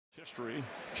History.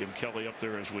 Jim Kelly up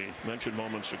there, as we mentioned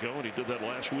moments ago, and he did that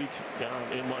last week down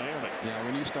in Miami. Yeah,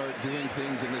 when you start doing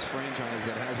things in this franchise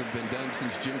that hasn't been done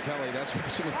since Jim Kelly, that's where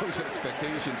some of those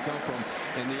expectations come from,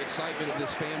 and the excitement of this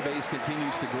fan base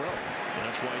continues to grow. And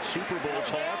that's why Super Bowl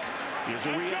talk is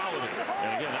a reality.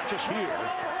 And again, not just here,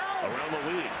 around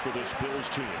the league for this Bills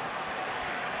team.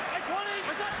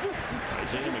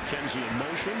 Isaiah McKenzie in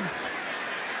motion.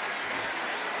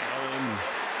 Allen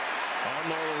on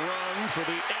the run for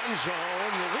the end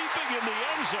zone. Leaping in the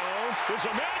end zone is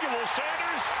Emmanuel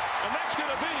Sanders, and that's going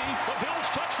to be a Bills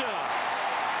touchdown.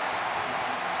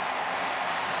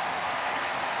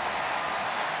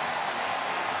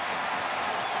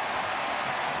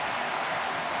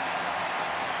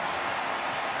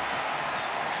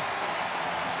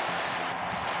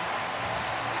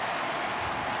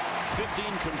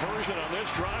 Conversion on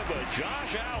this drive by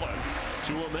Josh Allen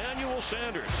to Emmanuel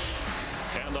Sanders.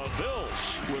 And the Bills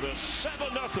with a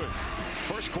 7-0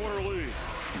 first quarter lead.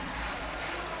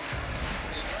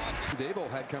 Dable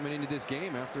had coming into this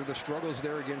game after the struggles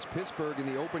there against Pittsburgh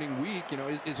in the opening week. You know,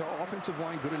 is our offensive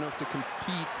line good enough to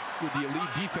compete with the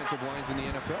elite defensive lines in the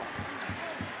NFL?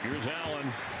 Here's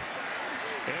Allen.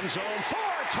 End zone 4.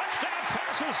 Touchdown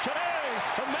passes today.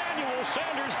 Emmanuel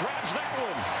Sanders grabs that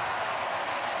one.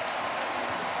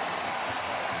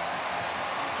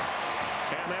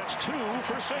 And that's 2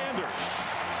 for Sanders.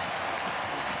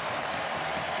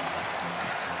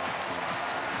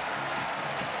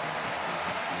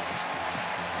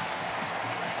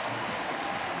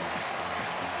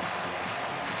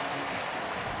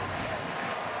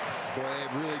 Boy,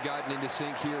 they've really gotten into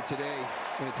sync here today.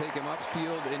 Going to take him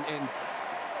upfield, and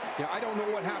you know, I don't know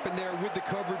what happened there with the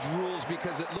coverage rules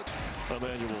because it looked.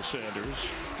 Emmanuel Sanders,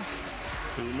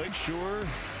 who makes sure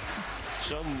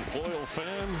some loyal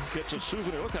fan gets a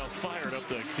souvenir. Look how fired up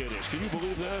that kid is. Can you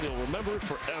believe that? He'll remember it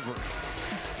forever.